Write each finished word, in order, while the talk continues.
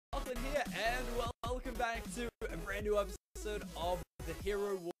Lachlan here, and welcome back to a brand new episode of the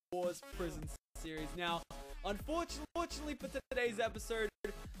Hero Wars Prison Series. Now, unfortunately for today's episode,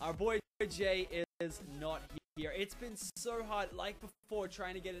 our boy Jay is not here. It's been so hard, like before,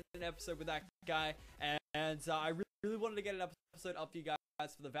 trying to get an episode with that guy, and I really wanted to get an episode up for you guys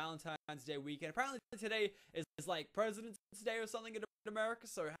for the Valentine's Day weekend. Apparently today is like President's Day or something in America,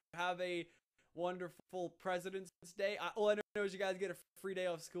 so have a wonderful President's Day. All I know is you guys get a free day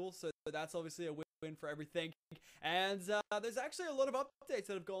off school, so that's obviously a win for everything. And there's actually a lot of updates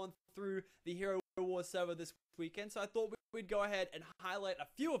that have gone through the Hero Wars server this weekend, so I thought we'd go ahead and highlight a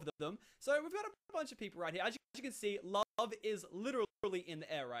few of them. So we've got a bunch of people right here. As you can see, love is literally in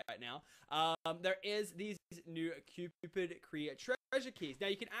the air right now. There is these new CUPID create treasure keys. Now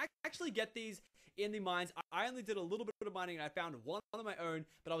you can actually get these in the mines. I only did a little bit of mining and I found one on my own,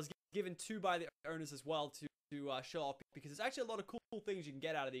 but I was given two by the owners as well to show off, because there's actually a lot of cool things you can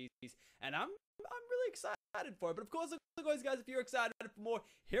get out of these, and I'm really excited for it. But of course, guys, if you're excited for more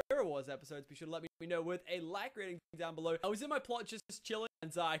Hero Wars episodes, be sure to let me know with a like rating down below. I was in my plot just chilling,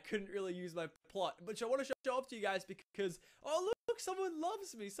 and I couldn't really use my plot, but I want to show off to you guys because, oh look, someone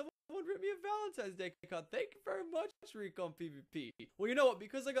loves me. Someone wrote me a Valentine's Day card. Thank you very much, Recon PvP. Well, you know what?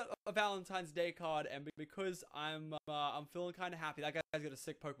 Because I got a Valentine's Day card, and because I'm feeling kind of happy. That guy's got a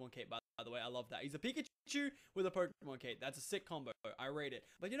sick Pokemon cape, by the way. I love that. He's a Pikachu with a Pokemon cape. That's a sick combo. I rate it.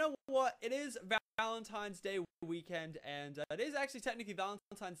 But you know what? It is Valentine's Day weekend, and it is actually technically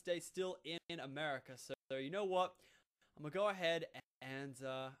Valentine's Day still in America. So you know what? I'm gonna go ahead and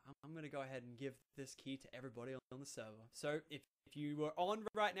I'm gonna go ahead and give this key to everybody on the server. So if you were on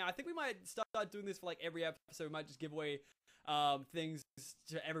right now, I think we might start doing this for like every episode. We might just give away things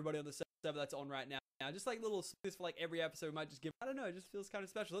to everybody on the server that's on right now. Just like little this for like every episode. We might just give, I don't know, it just feels kind of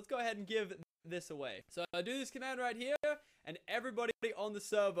special. Let's go ahead and give this away. So I'll do this command right here, and everybody on the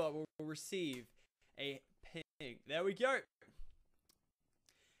server will receive a ping. There we go.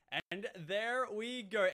 And there we go.